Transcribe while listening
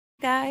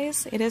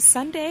Guys, it is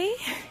Sunday,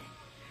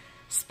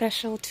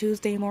 special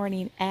Tuesday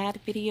morning ad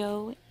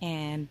video,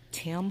 and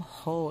Tim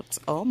HOLTZ,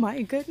 oh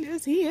my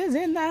goodness, he is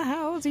in the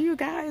house, you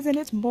guys, and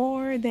it's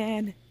more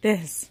than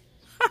this.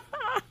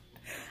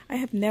 I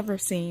have never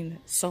seen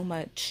so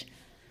much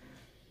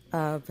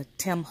of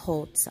Tim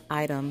HOLTZ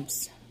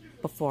items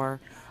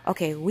before.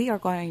 Okay, we are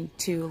going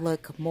to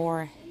look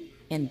more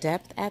in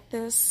depth at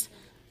this,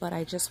 but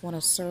I just want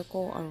to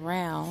circle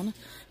around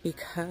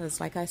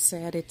because, like I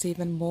said, it's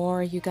even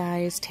more, you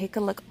guys. Take a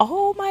look.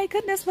 Oh my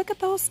goodness, look at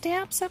those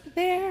stamps up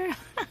there.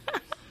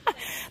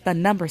 The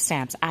number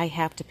stamps, I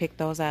have to pick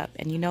those up.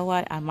 And you know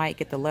what? I might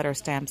get the letter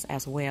stamps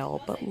as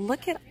well. But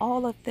look at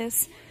all of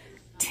this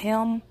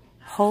Tim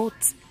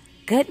HOLTZ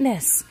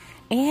goodness.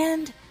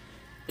 And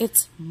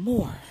it's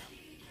more.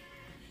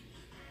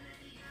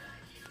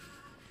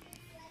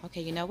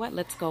 Okay, you know what?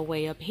 Let's go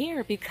way up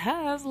here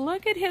because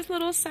look at his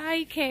little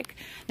sidekick.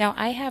 Now,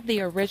 I have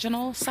the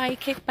original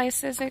sidekick by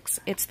Sizzix.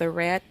 It's the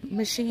red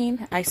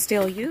machine. I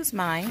still use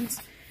mine.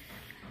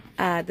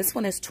 This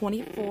one is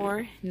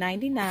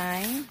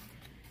 $24.99.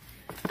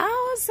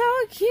 Oh, so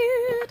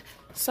cute.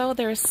 So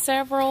there's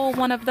several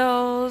one of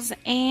those.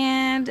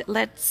 And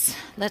let's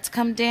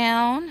come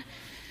down.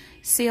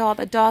 See all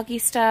the doggy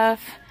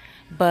stuff.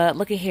 But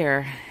look at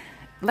here.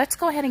 Let's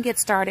go ahead and get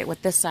started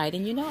with this side.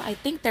 And you know, I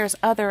think there's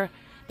other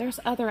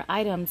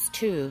items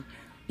too,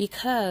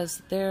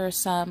 because there's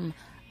some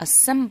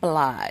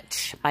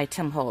assemblage by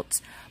Tim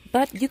HOLTZ.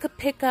 But you could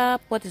pick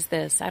up, what is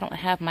this? I don't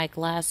have my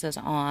glasses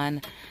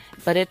on,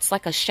 but it's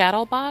like a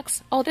shadow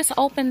box. Oh, this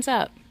opens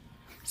up.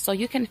 So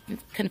you can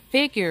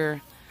configure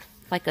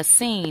like a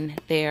scene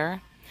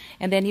there.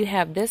 And then you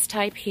have this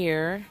type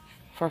here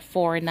for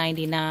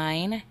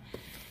 $4.99.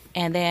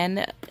 And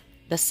then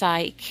the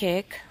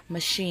sidekick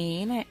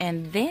machine.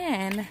 And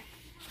then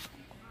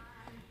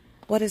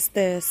what is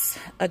this?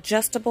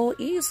 Adjustable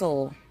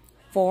easel,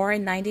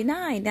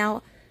 $4.99.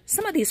 Now,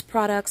 some of these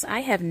products,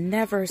 I have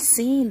never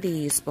seen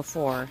these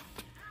before.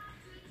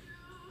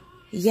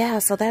 Yeah,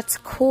 so that's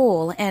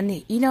cool.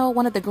 And you know,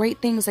 one of the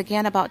great things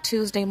again about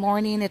Tuesday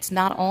morning, it's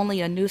not only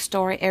a new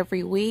store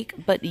every week,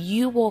 but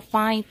you will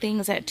find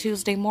things at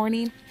Tuesday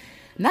morning,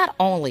 not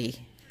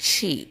only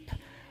cheap,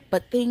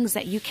 but things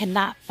that you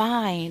cannot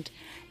find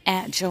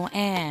at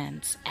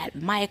Joann's, at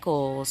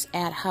Michael's,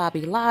 at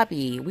Hobby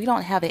Lobby. We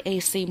don't have an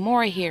AC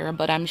Moore here,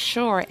 but I'm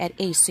sure at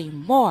AC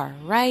Moore,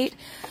 right?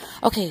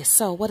 Okay,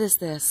 so what is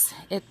this?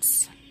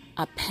 It's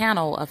a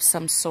panel of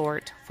some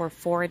sort for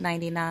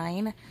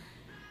 $4.99.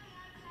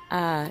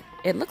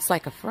 It looks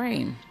like a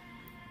frame.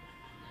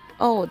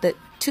 Oh, the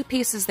two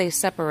pieces, they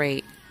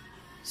separate.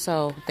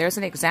 So there's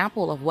an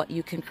example of what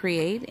you can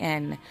create,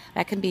 and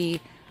that can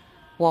be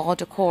wall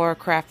decor,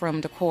 craft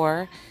room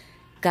decor.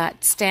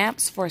 Got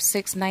stamps for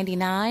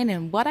 $6.99,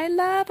 and what I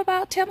love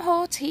about Tim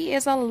HOLTZ, he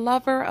is a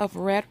lover of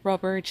red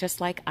rubber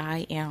just like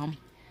I am.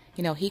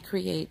 You know, he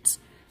creates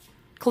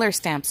clear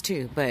stamps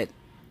too, but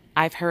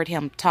I've heard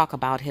him talk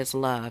about his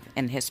love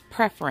and his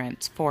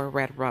preference for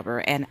red rubber,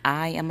 and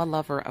I am a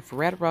lover of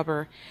red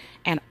rubber,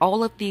 and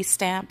all of these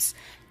stamps,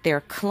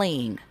 they're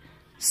cling.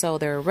 So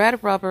they're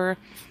red rubber,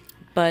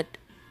 but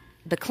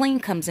the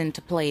cling comes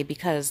into play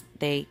because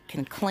they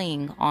can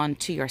cling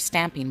onto your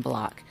stamping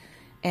block.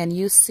 And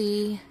you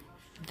see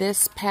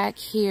this pack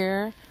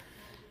here.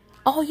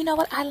 Oh, you know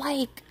what I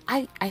like?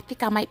 I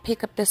think I might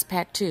pick up this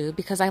pack too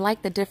because I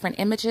like the different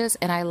images,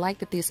 and I like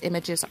that these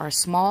images are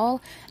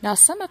small. Now,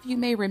 some of you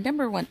may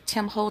remember when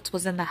Tim HOLTZ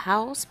was in the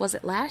house, was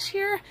it last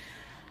year?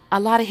 A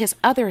lot of his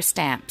other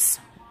stamps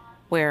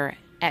were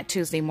at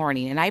Tuesday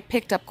morning, and I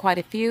picked up quite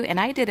a few, and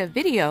I did a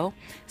video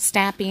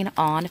stamping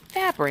on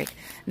fabric.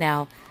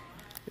 Now,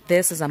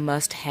 this is a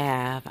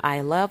must-have.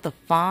 I love the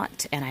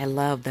font, and I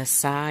love the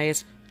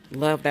size.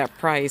 Love that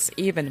price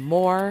even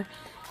more.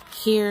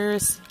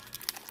 Here's,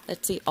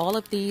 let's see, all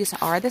of these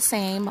are the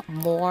same.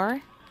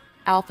 More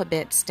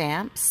alphabet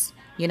stamps.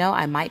 You know,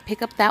 I might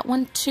pick up that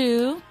one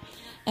too.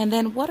 And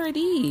then what are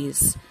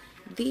these?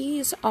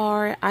 These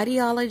are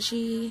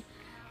Ideology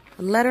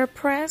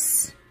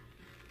letterpress.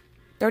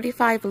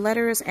 35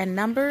 letters and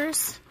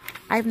numbers.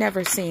 I've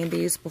never seen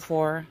these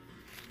before.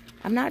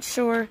 I'm not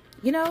sure.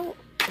 You know,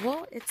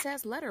 well, it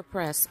says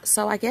letterpress,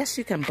 so I guess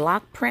you can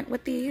block print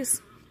with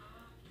these.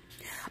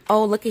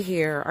 Oh, looky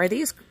here. Are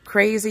these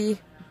crazy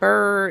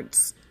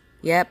birds?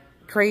 Yep,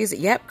 crazy.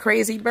 Yep,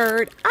 crazy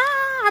bird.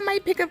 Ah, I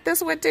might pick up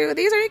this one too.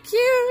 These are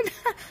cute.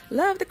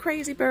 Love the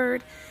crazy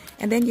bird.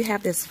 And then you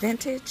have this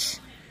vintage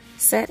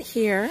set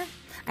here.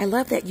 I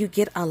love that you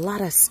get a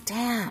lot of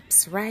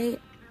stamps,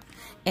 right?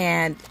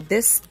 And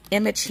this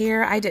image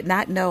here, I did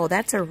not know.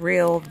 That's a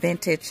real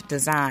vintage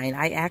design.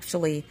 I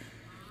actually,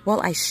 well,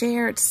 I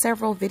shared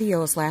several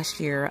videos last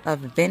year of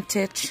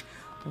vintage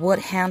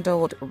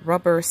wood-handled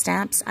rubber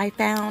stamps I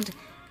found,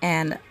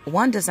 and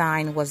one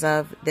design was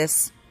of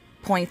this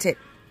pointed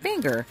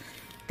finger.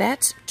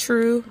 That's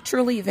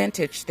truly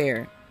vintage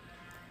there.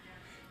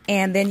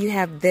 And then you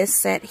have this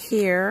set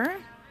here.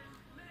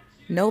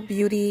 No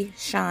beauty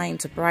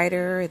shines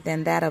brighter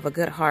than that of a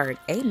good heart.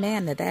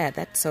 Amen to that.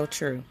 That's so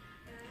true.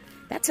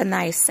 That's a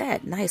nice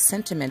set. Nice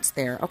sentiments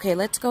there. Okay,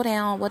 let's go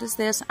down. What is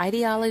this?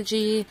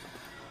 Ideology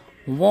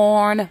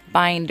Worn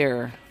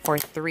Binder for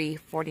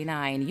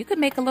 $3.49. You could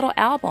make a little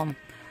album,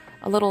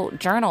 a little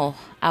journal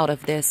out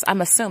of this,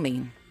 I'm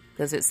assuming,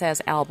 because it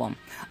says album.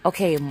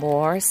 Okay,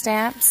 more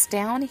stamps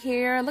down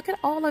here. Look at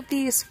all of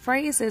these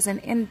phrases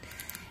and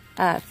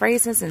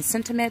phrases and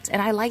sentiments.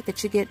 And I like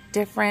that you get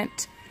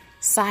different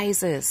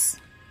sizes.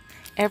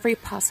 Every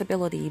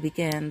possibility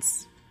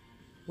begins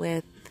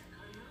with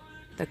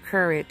the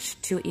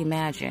courage to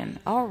imagine.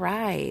 All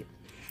right.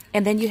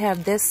 And then you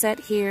have this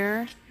set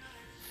here.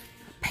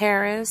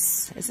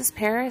 Paris. Is this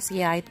Paris?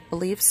 Yeah, I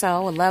believe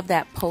so. I love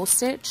that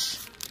postage.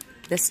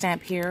 This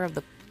stamp here of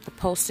the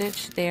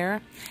postage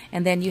there.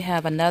 And then you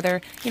have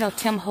another, you know,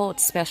 Tim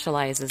Holtz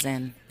specializes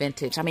in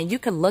vintage. I mean, you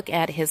can look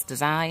at his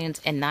designs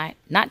and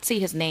not see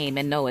his name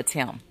and know it's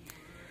him.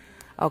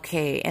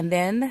 Okay, and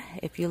then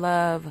if you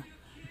love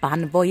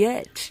Bon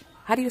Voyage.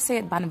 How do you say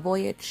it? Bon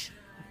Voyage?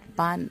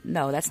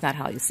 No, that's not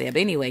how you say it.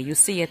 But anyway, you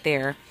see it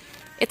there.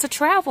 It's a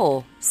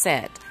travel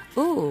set.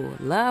 Ooh,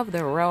 love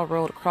the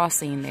railroad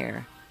crossing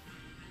there.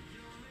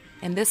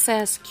 And this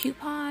says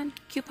coupon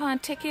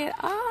ticket.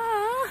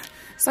 Ah,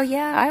 so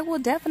yeah, I will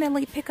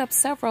definitely pick up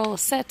several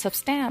sets of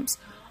stamps.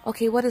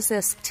 Okay, what is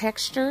this?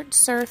 Textured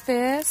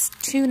surface,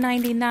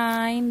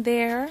 $2.99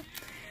 there.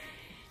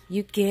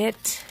 You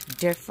get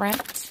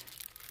different,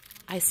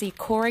 I see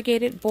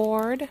corrugated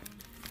board,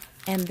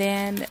 and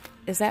then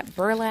is that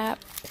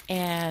burlap?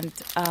 And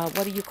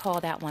what do you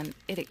call that one?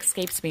 It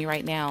escapes me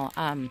right now.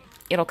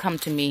 It'll come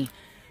to me.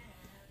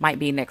 Might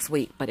be next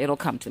week, but it'll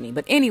come to me.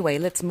 But anyway,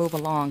 let's move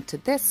along to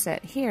this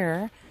set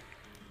here.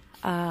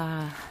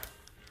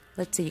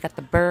 Let's see, you got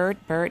the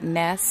bird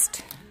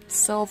nest,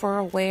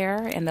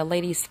 silverware, and the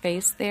lady's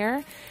face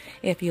there.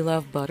 If you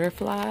love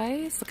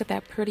butterflies, look at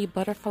that pretty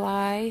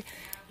butterfly.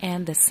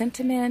 And the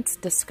sentiments,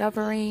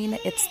 discovering,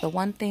 it's the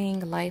one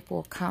thing life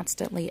will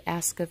constantly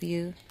ask of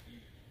you.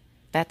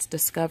 That's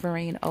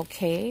discovering.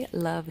 Okay,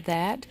 love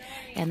that.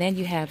 And then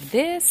you have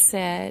this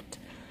set.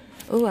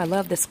 Ooh, I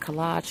love this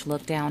collage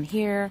look down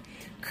here.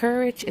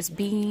 Courage is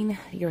being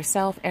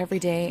yourself every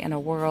day in a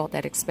world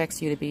that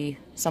expects you to be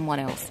someone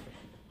else.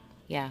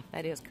 Yeah,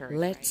 that is courage.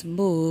 Let's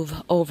move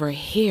over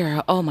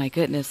here. Oh my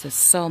goodness, it's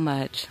so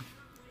much.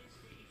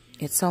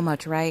 It's so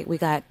much, right? We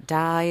got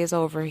dies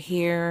over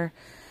here.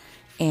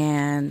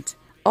 And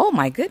oh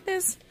my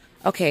goodness.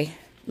 Okay,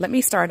 let me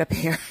start up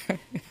here.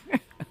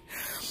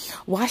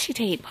 Washi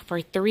tape for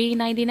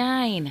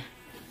 $3.99.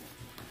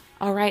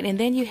 All right, and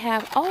then you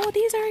have, oh,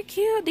 these are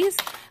cute.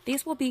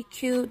 These will be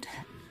cute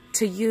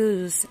to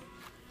use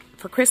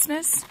for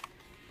Christmas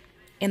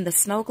in the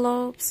snow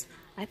globes.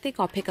 I think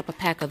I'll pick up a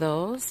pack of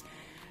those.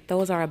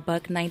 Those are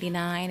 $1.99.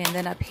 And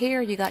then up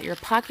here, you got your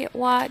pocket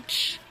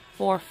watch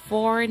for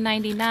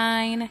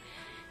 $4.99.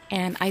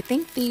 And I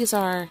think these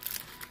are,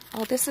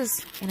 oh, this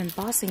is an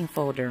embossing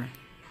folder.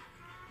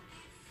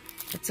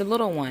 It's a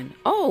little one.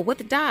 Oh, with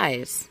the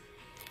dies.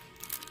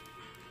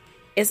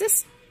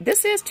 Is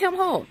this is Tim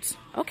Holtz.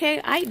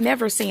 Okay, I'd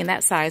never seen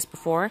that size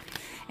before.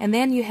 And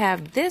then you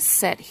have this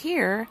set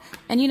here.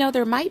 And you know,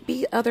 there might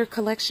be other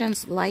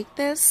collections like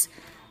this.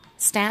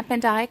 Stamp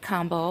and die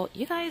combo.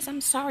 You guys,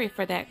 I'm sorry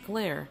for that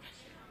glare.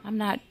 I'm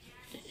not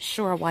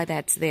sure why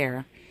that's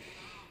there.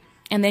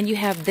 And then you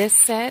have this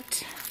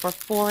set for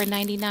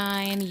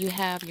 $4.99. You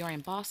have your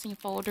embossing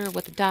folder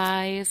with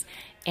dies.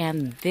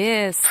 And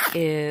this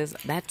is,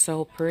 that's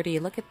so pretty.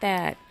 Look at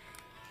that.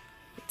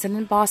 It's an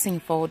embossing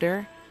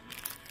folder.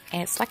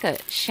 And it's like a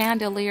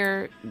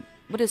chandelier,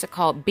 what is it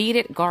called?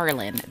 Beaded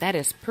garland. That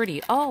is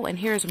pretty. Oh, and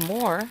here's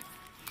more.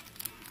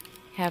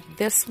 Have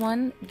this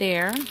one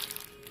there.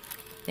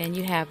 Then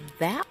you have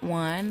that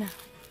one.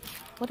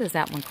 What is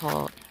that one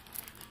called?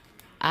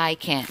 I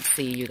can't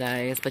see, you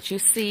guys, but you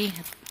see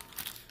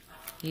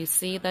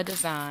the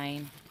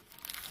design.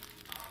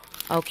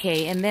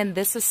 Okay, and then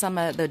this is some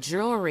of the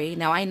jewelry.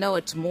 Now, I know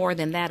it's more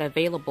than that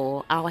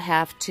available. I'll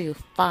have to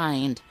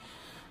find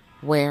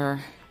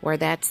where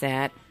that's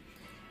at.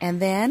 And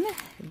then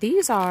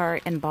these are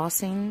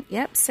embossing.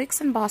 Yep,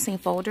 6 embossing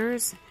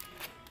folders.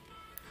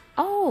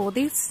 Oh,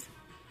 these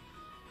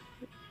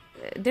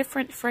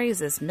different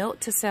phrases. Note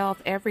to self,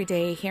 every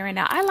day, here and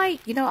now. I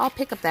like, you know, I'll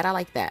pick up that. I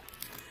like that.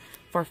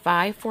 For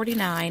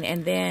 $5.49.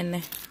 And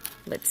then,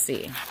 let's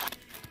see.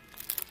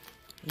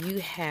 You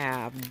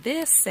have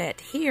this set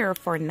here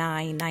for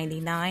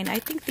 $9.99. I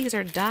think these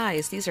are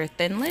dies. These are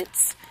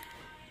thinlits.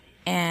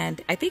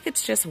 And I think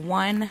it's just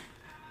one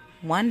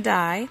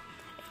die.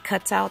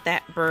 Cuts out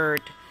that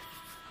bird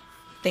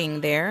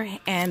thing there.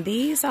 And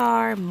these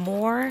are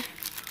more,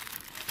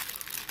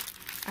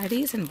 are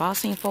these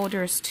embossing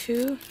folders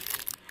too?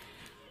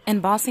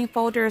 Embossing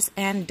folders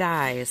and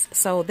dies.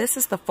 So this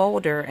is the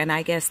folder, and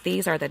I guess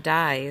these are the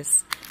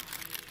dies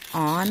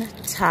on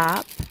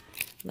top.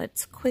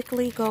 Let's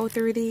quickly go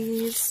through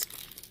these.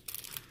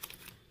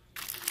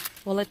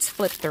 Well, let's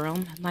flip through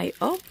them.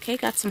 Okay,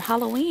 got some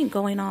Halloween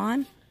going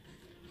on.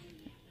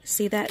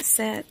 See that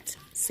set?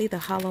 See the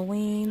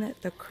Halloween,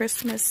 the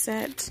Christmas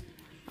set.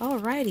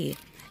 Alrighty.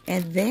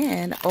 And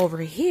then over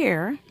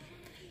here,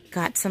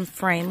 Got some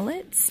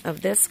framelits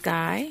of this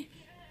guy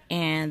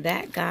and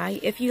that guy,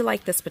 if you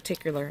like this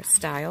particular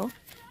style,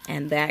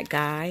 and that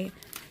guy.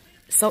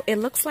 So it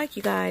looks like,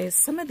 you guys,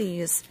 some of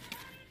these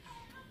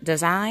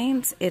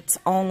designs, it's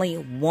only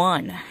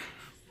one,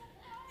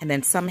 and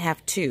then some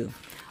have two.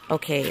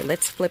 Okay,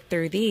 let's flip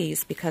through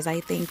these because I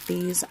think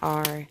these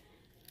are,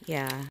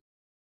 yeah.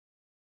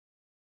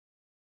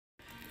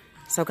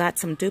 So got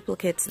some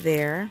duplicates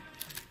there.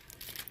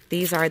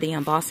 These are the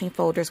embossing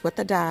folders with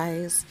the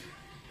dies.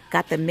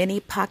 Got the mini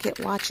pocket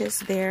watches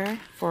there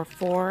for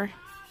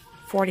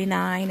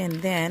 $4.49.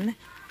 And then,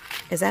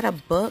 is that a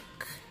book?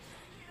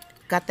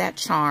 Got that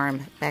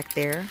charm back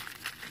there.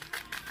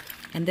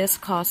 And this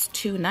costs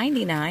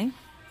 $2.99.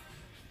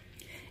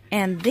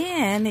 And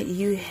then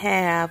you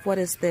have, what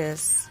is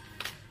this?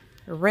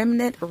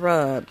 Remnant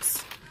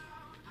rugs.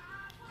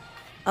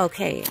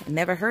 Okay,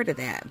 never heard of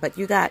that. But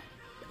you got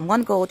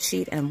one gold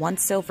sheet and one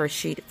silver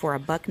sheet for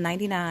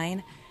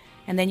 $1.99.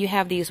 And then you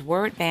have these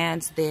word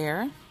bands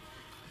there.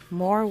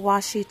 More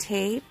washi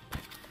tape.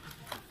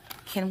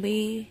 Can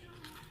we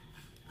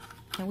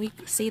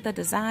see the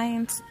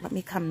designs? Let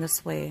me come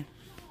this way.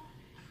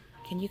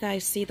 Can you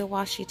guys see the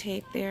washi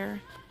tape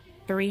there?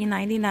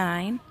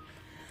 $3.99.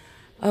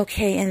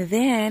 Okay, and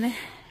then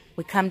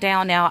we come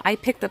down now. I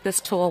picked up this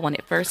tool when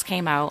it first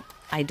came out.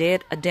 I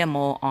did a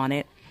demo on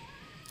it,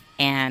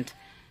 and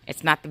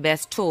it's not the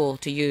best tool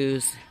to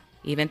use.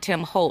 Even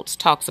Tim HOLTZ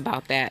talks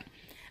about that.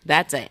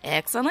 That's an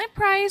excellent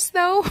price,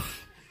 though.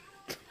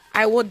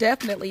 I will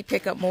definitely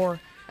pick up more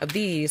of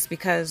these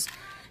because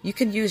you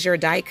can use your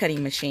die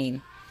cutting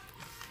machine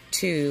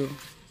to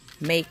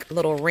make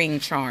little ring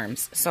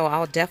charms. So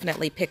I'll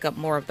definitely pick up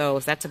more of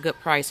those. That's a good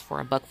price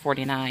for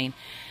 $1.49.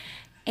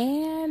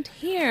 And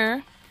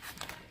here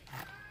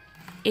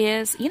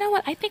is, you know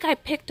what? I think I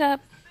picked up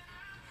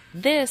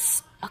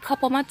this a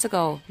couple months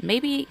ago.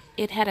 Maybe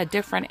it had a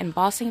different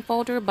embossing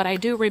folder, but I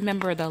do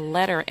remember the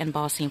letter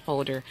embossing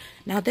folder.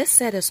 Now this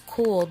set is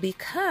cool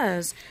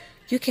because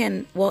you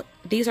can, well,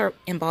 these are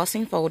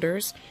embossing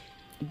folders,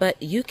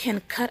 but you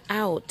can cut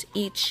out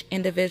each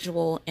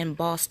individual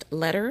embossed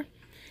letter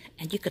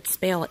and you could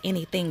spell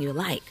anything you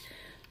like.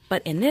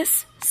 But in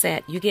this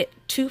set, you get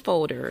 2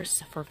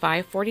 folders for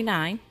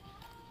 $5.49.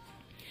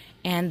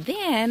 And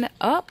then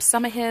up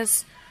some of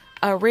his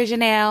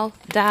original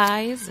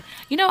dies.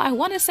 You know, I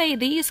want to say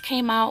these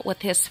came out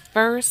with his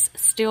first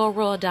steel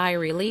rule die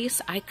release.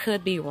 I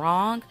could be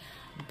wrong,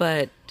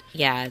 but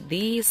yeah,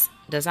 these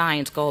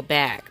designs go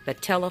back. The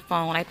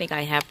telephone, I think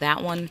I have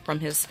that one from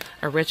his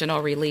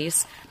original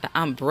release. The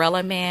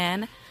Umbrella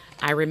Man,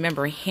 I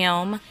remember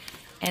him.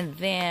 And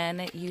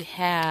then you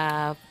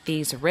have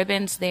these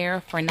ribbons there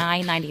for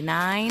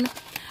 $9.99.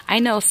 I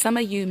know some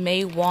of you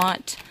may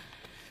want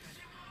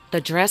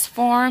the dress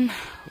form.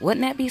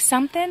 Wouldn't that be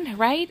something,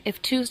 right?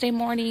 If Tuesday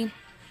Morning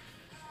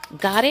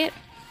got it.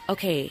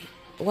 Okay,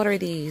 what are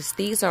these?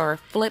 These are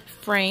flip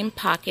frame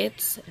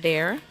pockets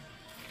there.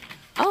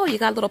 Oh, you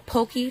got a little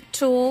pokey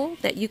tool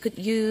that you could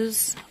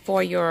use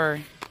for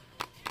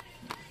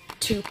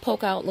to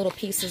poke out little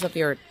pieces of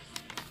your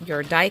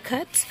die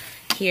cuts.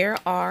 Here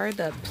are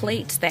the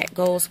plates that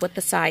goes with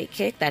the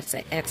Sidekick. That's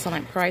an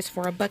excellent price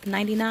for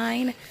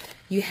 $1.99.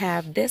 You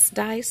have this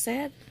die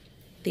set.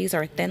 These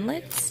are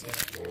thinlits.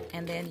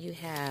 And then you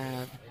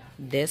have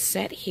this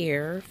set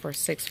here for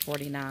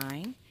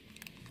 $6.49.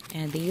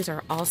 And these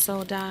are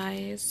also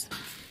dies.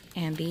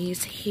 And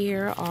these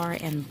here are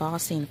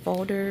embossing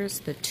folders.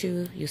 The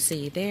 2 you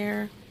see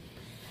there.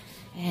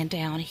 And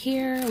down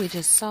here, we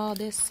just saw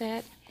this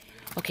set.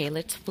 Okay,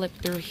 let's flip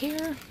through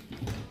here.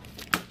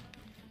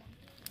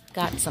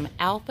 Got some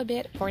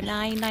alphabet for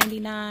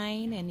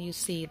 $9.99. And you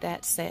see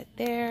that set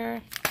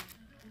there.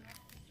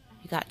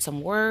 Got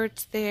some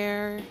words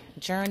there,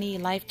 Journey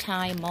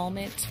Lifetime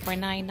Moments for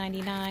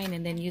 $9.99,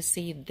 and then you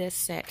see this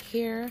set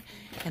here,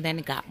 and then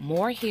got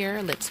more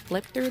here. Let's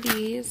flip through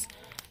these.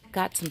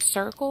 Got some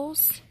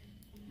circles,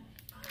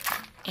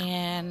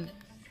 and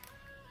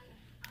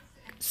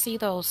see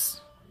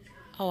those.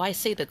 Oh, I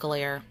see the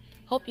glare.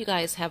 Hope you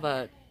guys have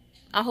I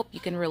hope you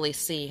can really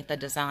see the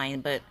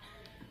design, but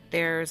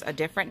there's a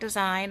different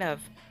design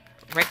of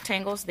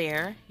rectangles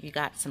there. You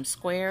got some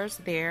squares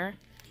there.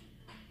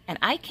 And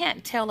I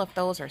can't tell if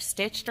those are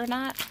stitched or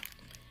not.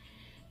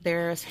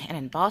 There's an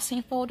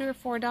embossing folder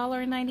for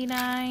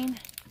 $1.99.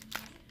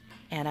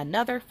 And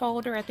another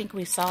folder, I think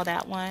we saw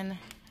that one.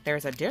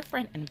 There's a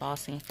different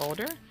embossing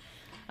folder.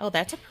 Oh,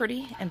 that's a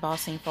pretty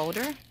embossing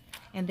folder.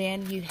 And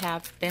then you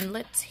have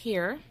thinlits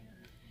here.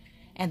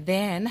 And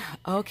then,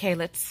 okay,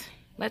 let's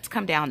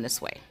come down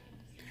this way.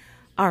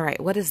 All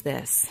right, what is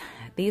this?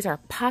 These are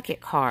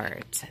pocket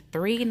cards,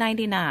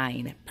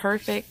 $3.99.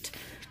 Perfect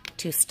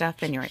to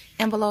stuff in your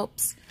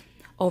envelopes.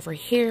 Over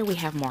here, we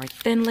have more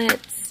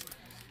thinlits.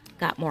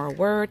 Got more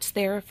words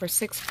there for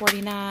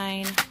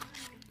 $6.49.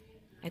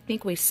 I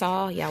think we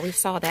saw, yeah, we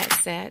saw that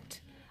set.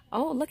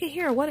 Oh, look at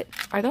here. What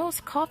are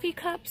those coffee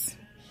cups?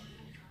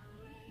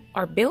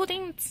 Or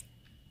buildings?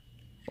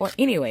 Well,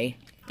 anyway,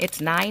 it's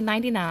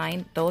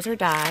 $9.99. Those are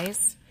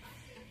dies.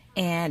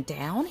 And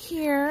down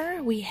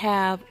here, we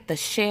have the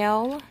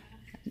shell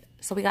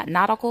So we got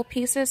nautical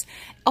pieces.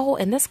 Oh,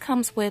 and this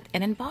comes with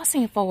an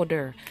embossing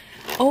folder.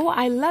 Oh,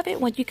 I love it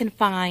when you can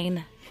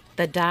find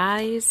the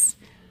dies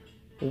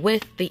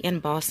with the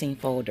embossing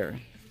folder.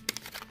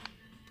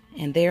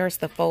 And there's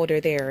the folder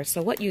there.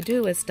 So what you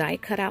do is die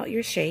cut out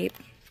your shape.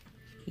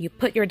 You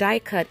put your die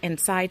cut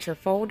inside your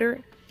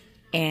folder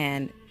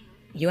and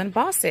you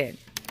emboss it.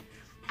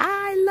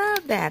 I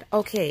love that.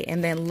 Okay,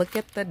 and then look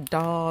at the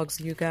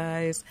dogs, you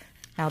guys.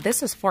 Now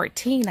this is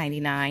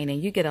 $14.99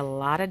 and you get a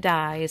lot of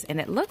dies, and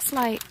it looks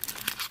like,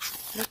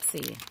 let's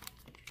see.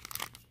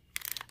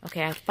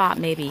 Okay, I thought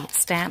maybe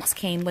stamps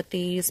came with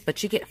these,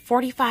 but you get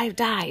 45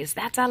 dies.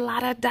 That's a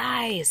lot of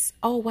dies.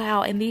 Oh,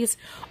 wow. And these,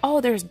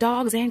 oh, there's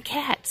dogs and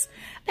cats.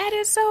 That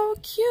is so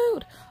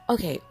cute.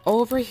 Okay,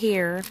 over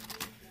here,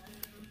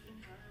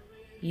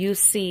 you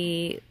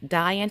see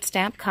die and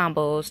stamp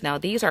combos. Now,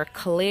 these are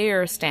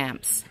clear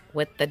stamps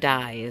with the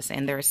dies,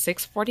 and they're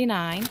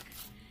 $6.49.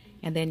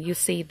 And then you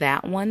see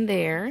that one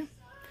there.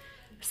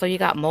 So you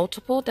got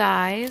multiple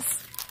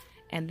dies.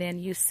 And then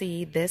you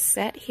see this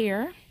set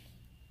here.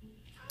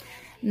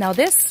 Now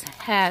this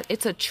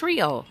it's a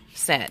trio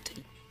set.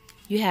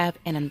 You have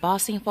an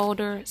embossing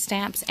folder,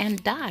 stamps,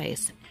 and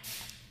dies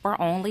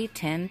for only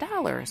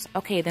 $10.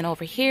 Okay, then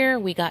over here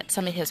we got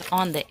some of his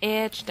on the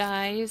edge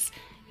dies.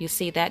 You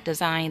see that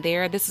design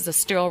there. This is a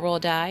steel roll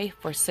die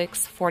for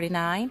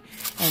 $6.49.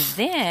 And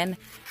then,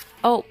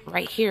 oh,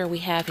 right here we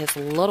have his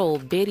little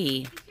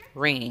bitty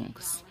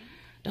rings.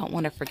 Don't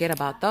want to forget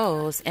about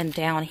those. And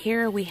down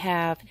here we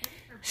have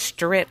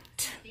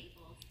stripped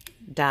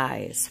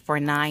dies for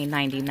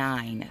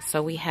 $9.99.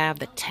 So we have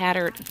the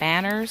tattered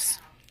banners.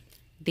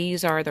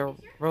 These are the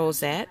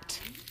rosette.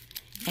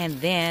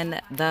 And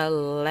then the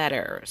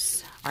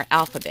letters are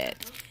alphabet.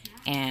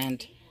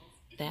 And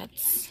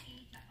that's,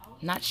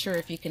 not sure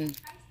if you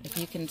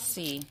can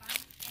see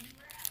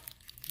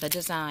the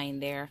design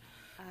there.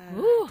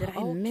 Ooh, did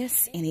I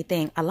miss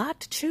anything? A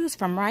lot to choose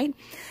from, right?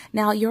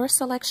 Now your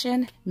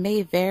selection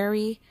may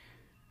vary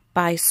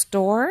by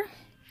store.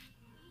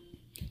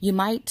 You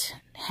might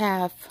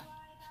have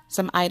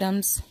some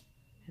items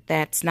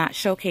that's not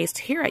showcased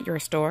here at your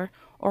store,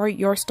 or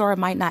your store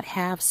might not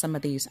have some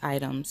of these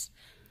items,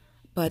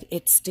 but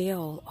it's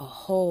still a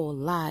whole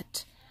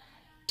lot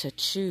to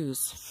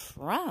choose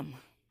from.